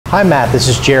Hi Matt, this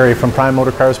is Jerry from Prime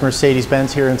Motor Cars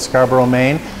Mercedes-Benz here in Scarborough,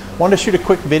 Maine. Wanted to shoot a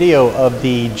quick video of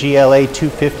the GLA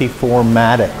 254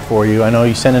 Matic for you. I know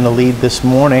you sent in a lead this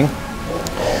morning.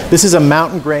 This is a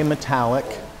mountain gray metallic.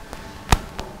 I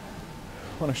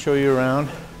want to show you around.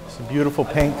 It's a beautiful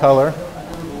paint color.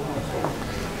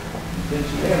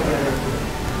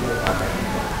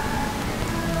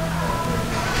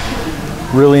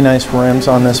 Really nice rims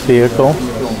on this vehicle.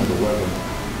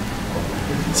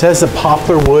 It has the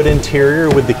poplar wood interior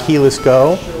with the keyless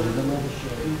go.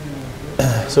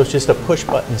 So it's just a push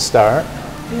button start.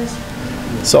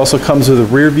 This also comes with a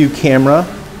rear view camera,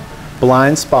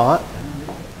 blind spot,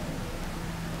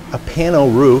 a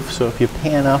pano roof. So if you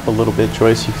pan up a little bit,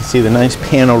 Joyce, you can see the nice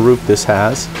pano roof this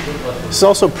has. This is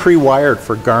also pre-wired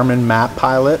for Garmin Map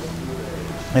Pilot.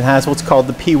 It has what's called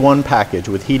the P1 package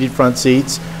with heated front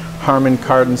seats, Harman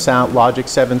Kardon sound, Logic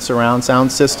 7 surround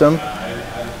sound system.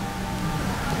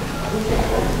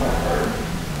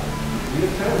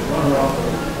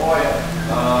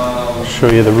 I'll show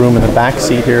you the room in the back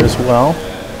seat here as well.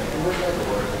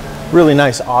 Really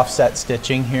nice offset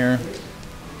stitching here.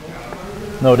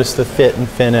 Notice the fit and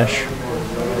finish.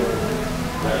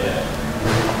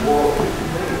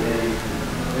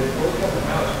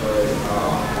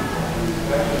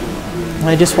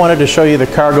 I just wanted to show you the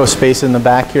cargo space in the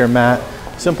back here, Matt.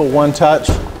 Simple one touch.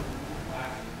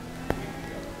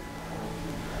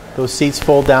 Those seats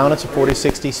fold down. It's a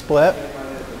 40-60 split.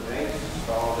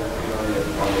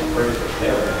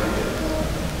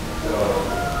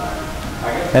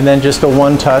 And then just a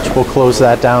one touch, we'll close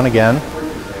that down again.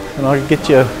 And I'll get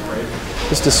you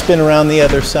just a spin around the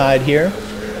other side here.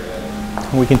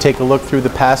 And we can take a look through the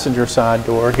passenger side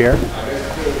door here.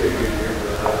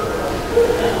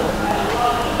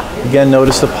 Again,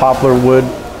 notice the poplar wood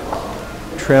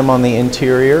trim on the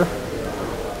interior.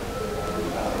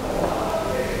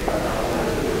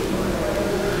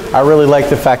 I really like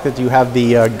the fact that you have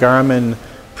the Garmin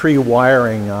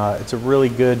pre-wiring. It's a really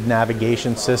good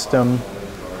navigation system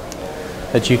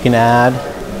that you can add,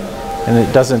 and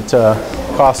it doesn't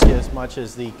cost you as much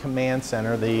as the command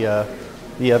center, the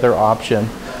other option.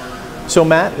 So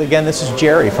Matt, again, this is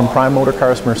Jerry from Prime Motor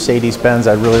Cars Mercedes-Benz.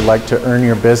 I'd really like to earn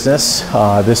your business.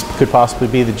 This could possibly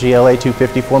be the GLA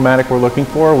 254 Matic we're looking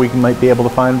for. We might be able to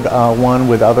find one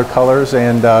with other colors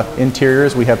and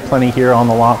interiors. We have plenty here on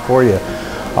the lot for you.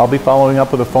 I'll be following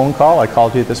up with a phone call. I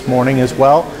called you this morning as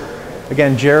well.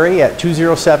 Again, Jerry at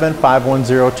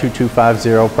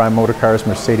 207-510-2250, Prime Motor Cars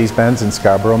Mercedes-Benz in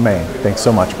Scarborough, Maine. Thanks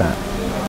so much, Matt.